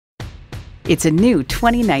It's a new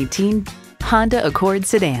 2019 Honda Accord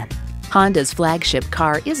sedan. Honda's flagship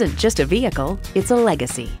car isn't just a vehicle, it's a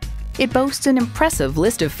legacy. It boasts an impressive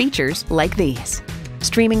list of features like these: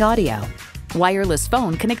 streaming audio, wireless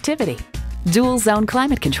phone connectivity, dual zone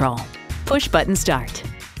climate control, push button start,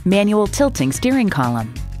 manual tilting steering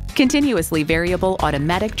column, continuously variable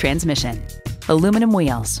automatic transmission, aluminum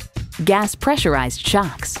wheels, gas pressurized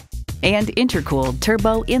shocks, and intercooled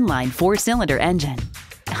turbo inline 4-cylinder engine.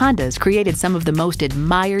 Honda's created some of the most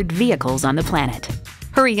admired vehicles on the planet.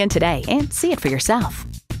 Hurry in today and see it for yourself.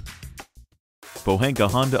 Pohanka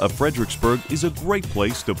Honda of Fredericksburg is a great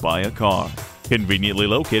place to buy a car. Conveniently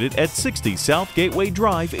located at 60 South Gateway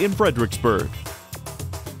Drive in Fredericksburg.